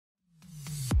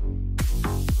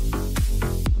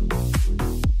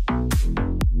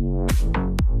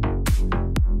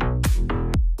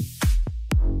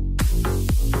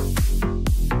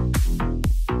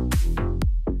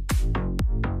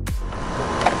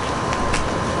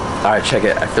All right, check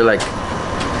it. I feel like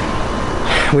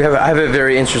I have a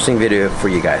very interesting video for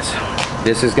you guys.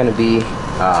 This is gonna be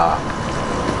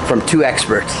from two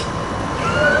experts.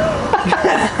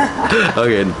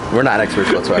 Okay, we're not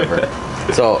experts whatsoever.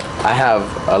 So I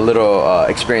have a little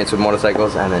experience with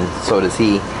motorcycles, and then so does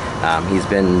he. He's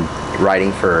been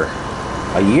riding for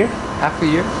a year? Half a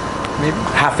year, maybe?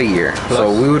 Half a year. Plus.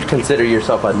 So we would consider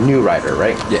yourself a new rider,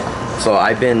 right? Yeah. So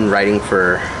I've been riding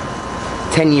for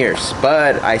 10 years,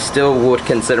 but I still would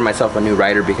consider myself a new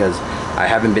rider because I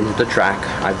haven't been to the track.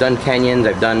 I've done canyons,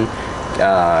 I've done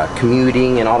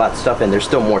commuting and all that stuff, and there's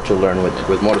still more to learn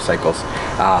with motorcycles.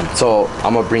 So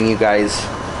I'm gonna bring you guys,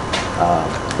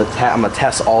 I'm gonna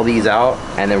test all these out,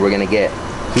 and then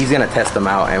he's gonna test them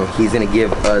out, and he's gonna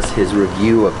give us his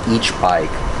review of each bike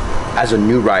as a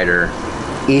new rider,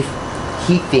 if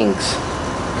he thinks,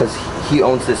 because he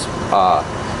owns this,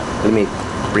 let me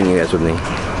bring you guys with me.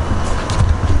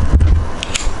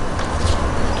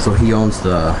 So he owns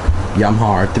the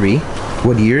Yamaha R3.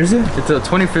 What year is it? It's a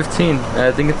 2015.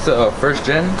 I think it's a first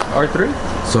gen R3.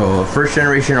 So first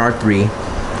generation R3,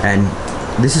 and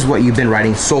this is what you've been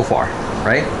riding so far,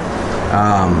 right?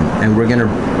 And we're gonna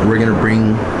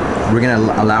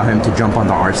allow him to jump on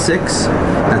the R6.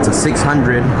 That's a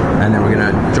 600, and then we're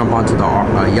gonna jump onto the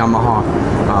Yamaha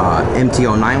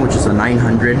MT-09, which is a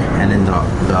 900, and then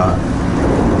the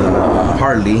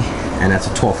Harley, and that's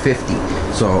a 1250.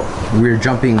 So we're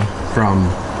jumping from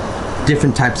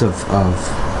different types of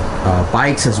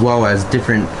bikes, as well as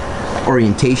different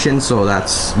orientations. So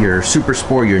that's your super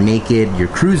sport, your naked, your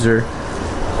cruiser,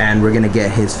 and we're gonna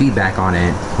get his feedback on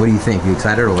it. What do you think? You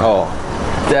excited or what? Oh,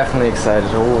 definitely excited.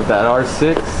 Oh, that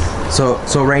R6.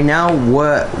 So right now,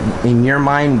 what in your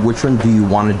mind, which one do you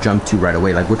want to jump to right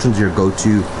away? Like, which one's your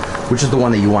go-to? Which is the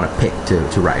one that you want to pick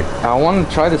to ride? I want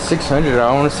to try the 600.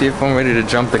 I want to see if I'm ready to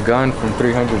jump the gun from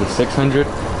 300 to 600.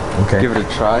 Okay. Give it a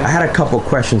try. I had a couple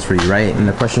questions for you, right? And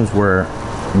the questions were,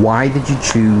 why did you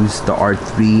choose the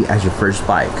R3 as your first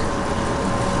bike?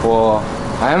 Well,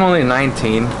 I am only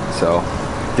 19, so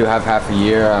do have half a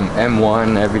year. I'm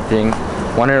M1, everything.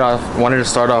 Wanted to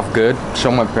start off good,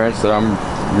 show my parents that I'm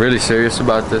really serious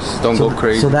about this. Don't go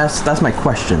crazy. So that's my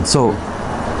question. So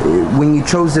when you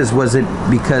chose this, was it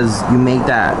because you made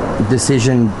that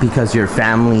decision because your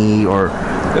family, or?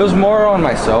 It was more on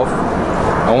myself.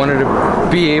 I wanted to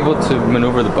be able to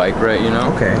maneuver the bike right, you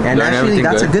know? Okay, and actually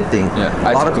that's a good thing. Yeah,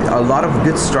 a lot of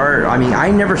good start. I mean,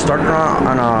 I never started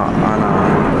on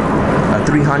a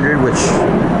 300, which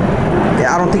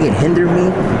I don't think it hindered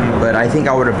me, but I think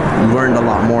I would have learned a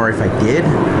lot more if I did.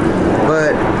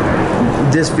 But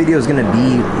this video is going to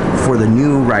be for the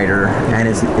new rider, and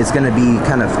it's going to be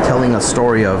kind of telling a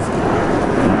story of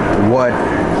what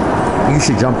you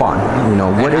should jump on. You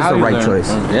know, what is the right choice?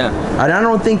 Yeah. I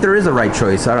don't think there is a right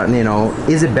choice. You know,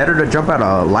 is it better to jump at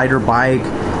a lighter bike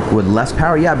with less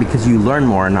power? Yeah, because you learn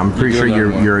more, and I'm pretty sure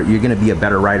you're going to be a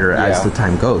better rider as the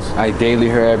time goes. I daily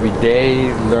here every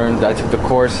day, learned. I took the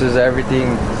courses,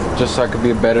 everything, just so I could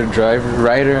be a better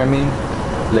rider. I mean,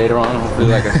 later on, hopefully,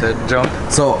 like I said, jump.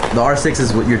 So the R6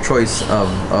 is what your choice of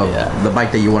the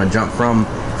bike that you want to jump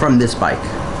from this bike.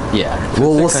 Yeah.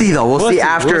 We'll see though. We'll see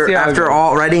after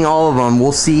riding all of them.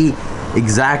 We'll see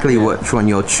exactly which one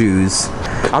you'll choose.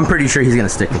 I'm pretty sure he's gonna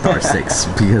stick with R6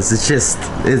 because it's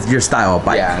your style of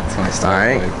bike. Yeah, it's my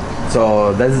style. All right.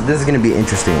 So this is gonna be an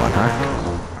interesting one, huh?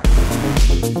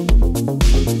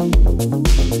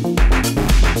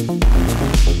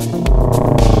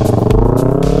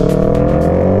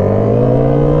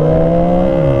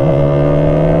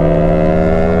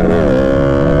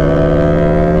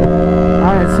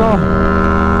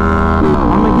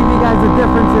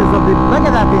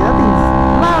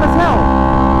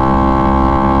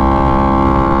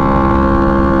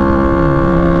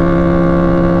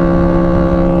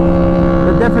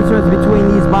 Between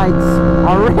these bikes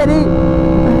already,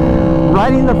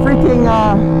 riding the freaking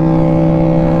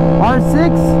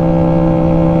R6,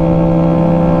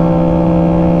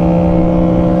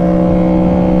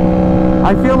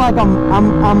 I feel like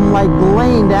I'm like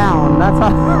laying down. That's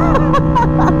how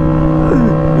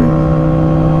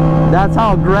that's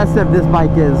how aggressive this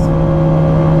bike is.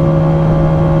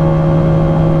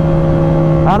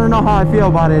 I don't know how I feel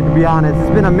about it, to be honest. It's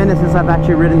been a minute since I've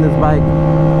actually ridden this bike.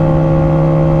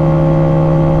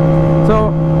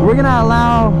 So we're gonna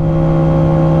allow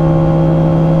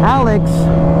Alex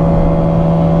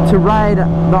to ride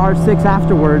the R6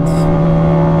 afterwards.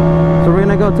 So we're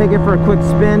gonna go take it for a quick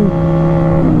spin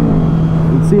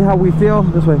and see how we feel.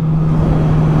 This way.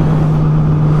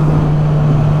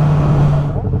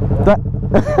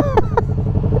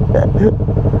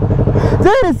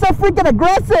 Dude, it's so freaking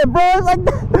aggressive, bro. It's like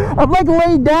I'm like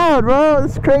laid down, bro.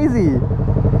 It's crazy.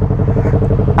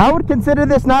 I would consider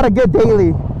this not a good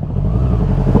daily.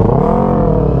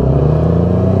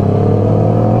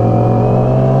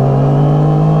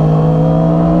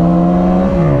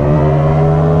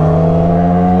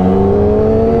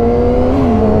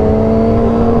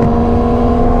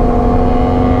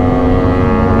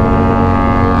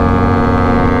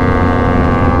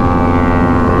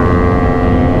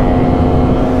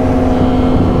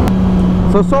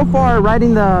 So far,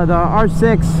 riding the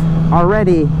R6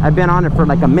 already, I've been on it for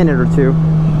like a minute or two.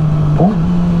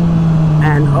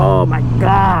 And oh my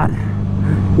God.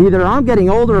 Either I'm getting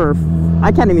older or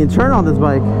I can't even turn on this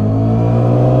bike.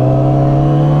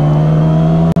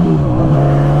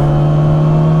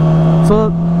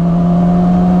 So,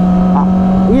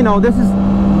 you know, this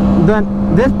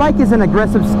bike is an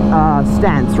aggressive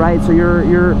stance, right? So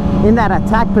you're in that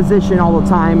attack position all the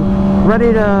time,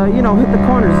 ready to, you know, hit the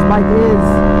corners. This bike is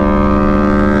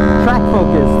track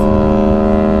focused.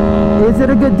 Is it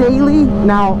a good daily?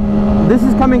 Now, this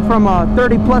is coming from a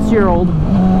 30-plus-year-old.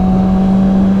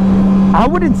 I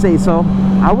wouldn't say so.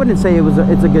 I wouldn't say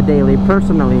it's a good daily,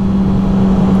 personally.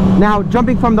 Now,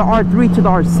 jumping from the R3 to the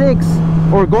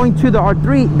R6, or going to the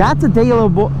R3, that's a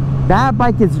dailyable. That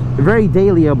bike is very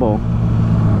dailyable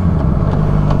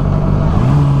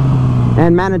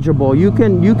and manageable. You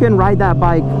can ride that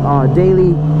bike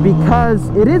daily because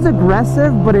it is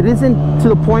aggressive, but it isn't to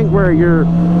the point where you're...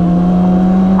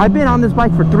 I've been on this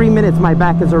bike for 3 minutes, my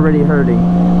back is already hurting.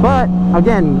 But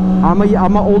again, I'm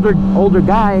a older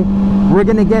guy. We're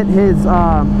gonna get his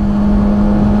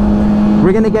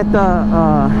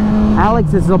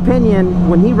Alex's opinion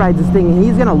when he rides this thing, and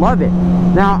he's gonna love it.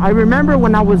 Now, I remember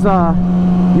when I was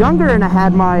younger and I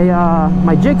had my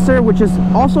my Gixxer, which is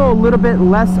also a little bit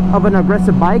less of an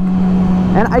aggressive bike,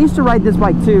 and I used to ride this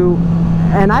bike too,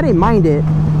 and I didn't mind it.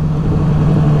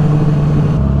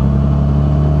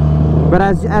 But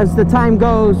as the time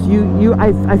goes,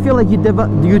 I feel like you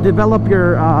develop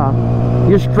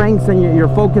your strengths and your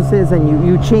focuses, and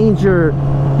you change your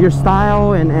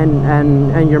style,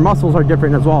 and your muscles are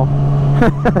different as well.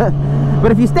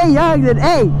 But if you stay young, then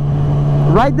hey,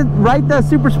 ride the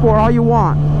Super Sport all you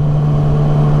want.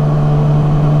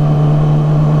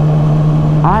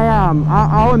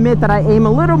 I'll admit that I aim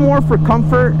a little more for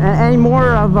comfort and more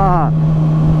of a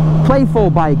playful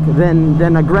bike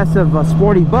than aggressive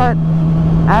sporty. But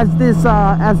as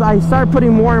I start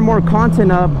putting more and more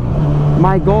content up,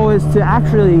 my goal is to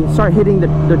actually start hitting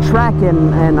the track,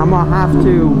 and I'm gonna have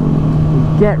to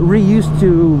get reused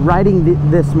to riding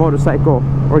this motorcycle,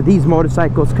 or these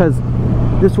motorcycles, because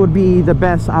this would be the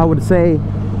best, I would say,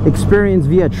 experience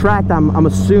via track, I'm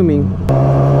assuming.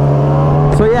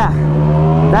 So yeah,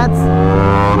 that's...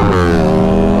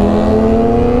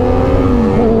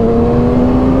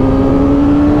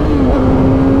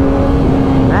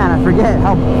 Man, I forget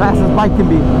how fast this bike can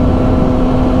be.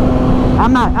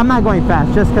 I'm not going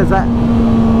fast, just because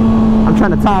I'm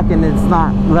trying to talk, and it's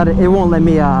not it won't let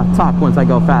me talk once I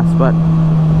go fast. But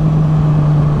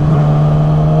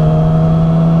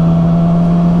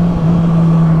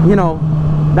you know,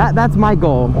 that's my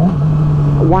goal,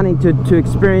 wanting to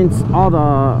experience all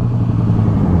the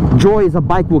joys a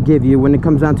bike will give you when it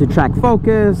comes down to track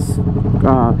focus,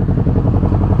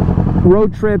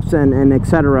 road trips, and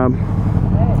etc.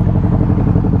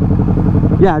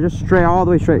 Yeah, just straight, all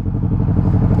the way straight.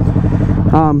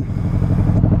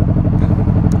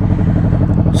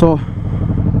 So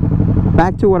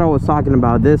back to what I was talking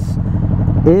about.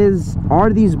 Are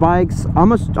these bikes, I'm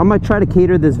gonna try to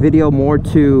cater this video more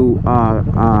to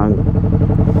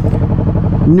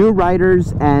new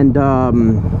riders and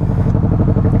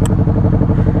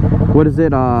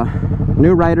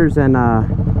new riders and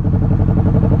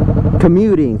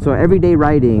commuting, so everyday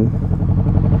riding,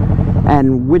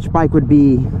 and which bike would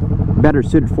be better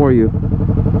suited for you.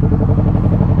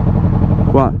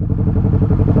 What?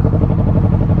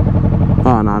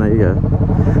 Oh, no, you good.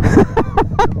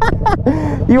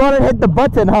 You want to hit the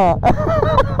button, huh?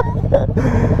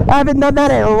 I haven't done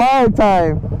that in a long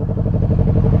time.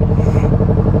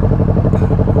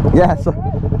 Yeah, so...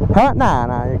 Huh?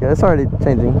 Nah, you're good. It's already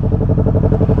changing.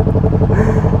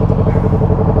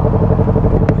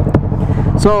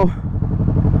 So,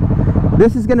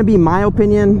 this is going to be my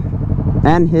opinion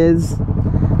and his.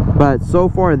 But so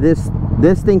far, this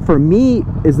thing for me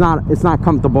it's not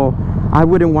comfortable. I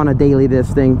wouldn't want to daily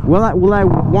this thing. Will I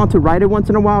want to ride it once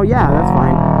in a while? Yeah, that's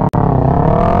fine. But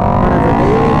as a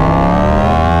daily,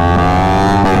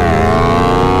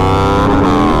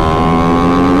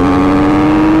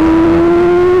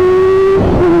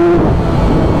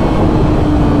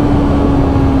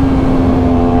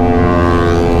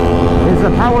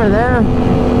 power there,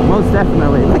 most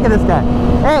definitely. Look at this guy.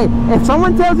 Hey, if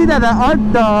someone tells you that the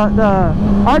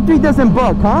R3 doesn't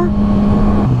book, huh?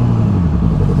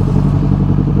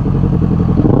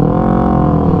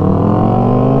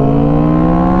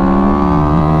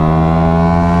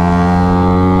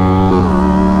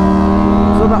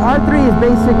 So the R3 is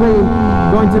basically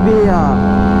going to be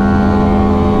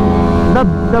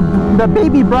the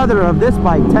baby brother of this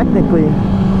bike, technically.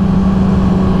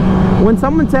 When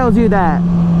someone tells you that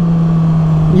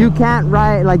you can't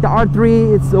ride like the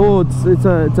R3,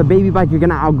 it's a baby bike, you're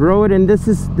gonna outgrow it, and this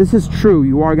is true.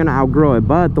 You are gonna outgrow it,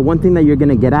 but the one thing that you're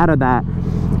gonna get out of that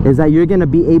is that you're gonna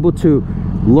be able to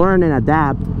learn and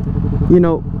adapt. You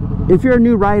know, if you're a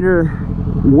new rider,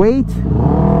 weight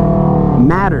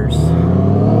matters.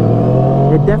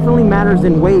 It definitely matters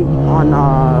in weight on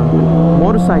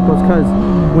motorcycles, because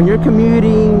when you're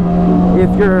commuting, if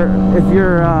you're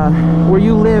where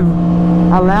you live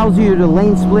allows you to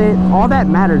lane split, all that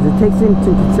matters. It takes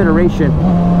into consideration.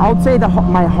 I would say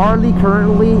my Harley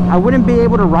currently, I wouldn't be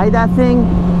able to ride that thing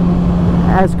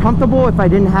as comfortable if I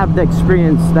didn't have the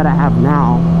experience that I have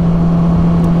now,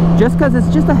 just because it's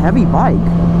just a heavy bike.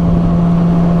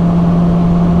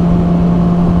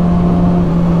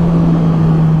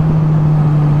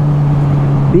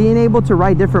 Being able to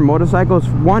ride different motorcycles,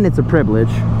 one, it's a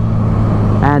privilege,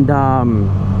 and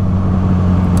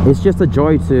it's just a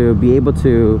joy to be able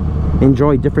to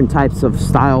enjoy different types of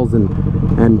styles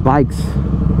and bikes.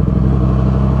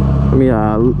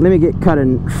 Let me get cut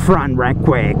in front right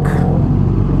quick.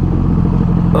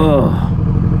 Ugh.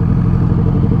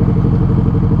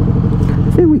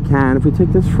 I think we can if we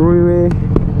take this freeway.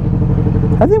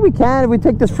 I think we can if we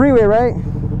take this freeway, right?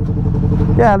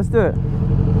 Yeah, let's do it.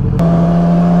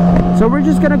 So we're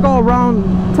just gonna go around,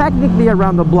 technically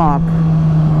around the block.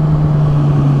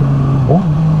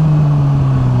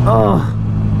 Ugh,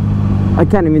 I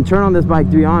can't even turn on this bike,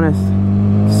 to be honest.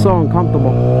 It's so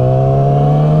uncomfortable.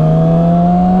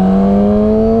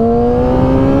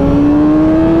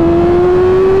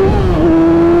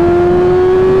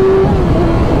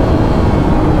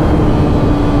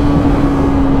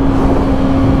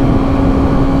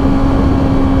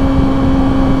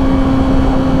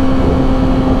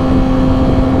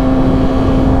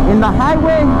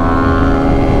 Highway,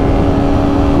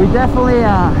 we definitely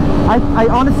I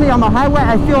honestly, on the highway,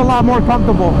 I feel a lot more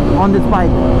comfortable on this bike.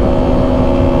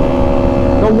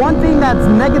 The one thing that's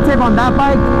negative on that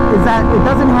bike is that it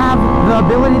doesn't have the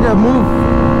ability to move.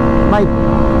 Like,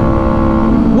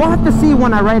 we'll have to see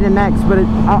when I ride it next, but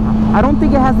I don't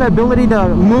think it has the ability to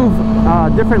move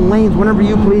different lanes whenever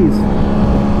you please.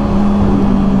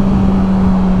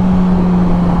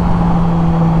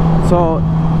 So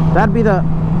that'd be the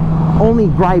only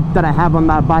gripe that I have on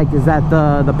that bike, is that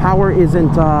the power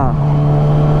isn't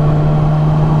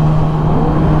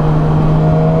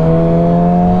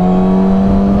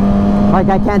like,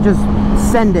 I can't just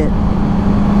send it,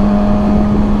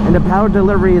 and the power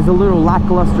delivery is a little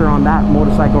lackluster on that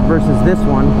motorcycle versus this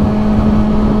one.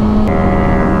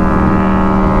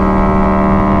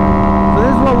 So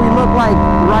this is what we look like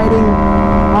riding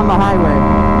on the highway.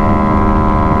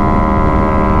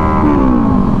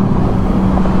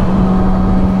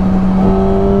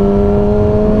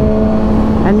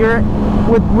 And you're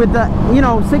with the, you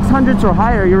know, 600s or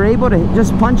higher, you're able to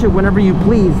just punch it whenever you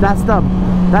please. That's the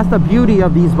beauty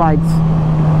of these bikes,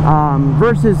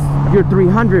 versus your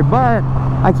 300. But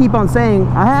I keep on saying,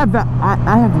 I have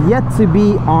yet to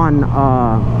be on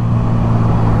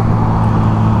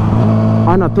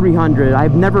a 300.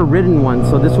 I've never ridden one,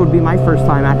 so this would be my first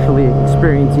time actually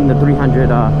experiencing the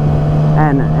 300,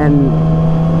 and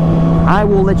I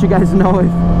will let you guys know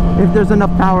if there's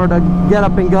enough power to get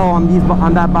up and go on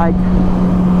that bike.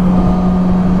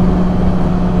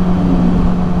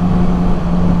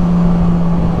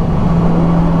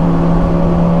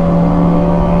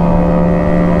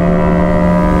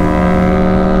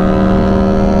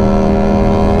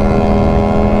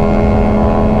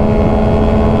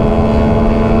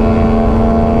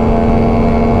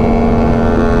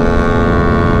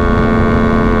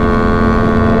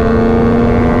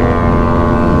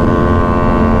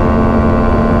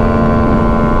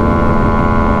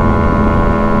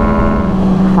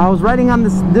 I was riding on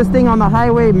this thing on the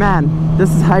highway, man.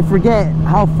 I forget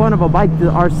how fun of a bike the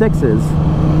R6 is.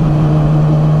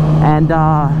 And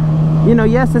you know,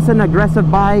 yes, it's an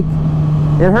aggressive bike.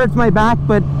 It hurts my back,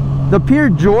 but the pure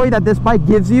joy that this bike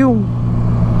gives you,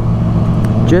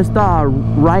 just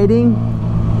riding,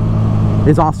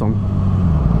 is awesome.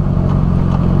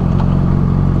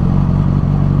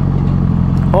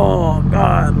 Oh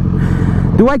God,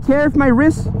 do I care if my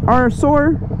wrists are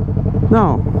sore?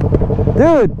 No.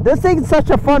 Dude, this thing's such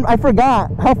a fun, I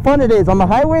forgot how fun it is. On the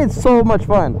highway, it's so much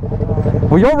fun.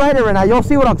 Well, you'll ride it right now, you'll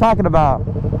see what I'm talking about.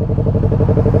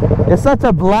 It's such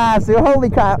a blast, dude. Holy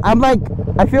crap. I'm like,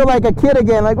 I feel like a kid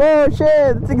again, like, oh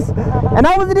shit. And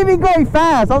I wasn't even going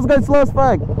fast, I was going slow as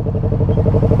fuck.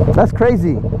 That's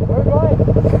crazy. Where are we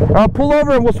going? I'll pull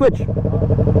over and we'll switch.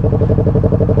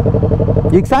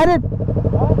 You excited?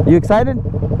 Huh? You excited?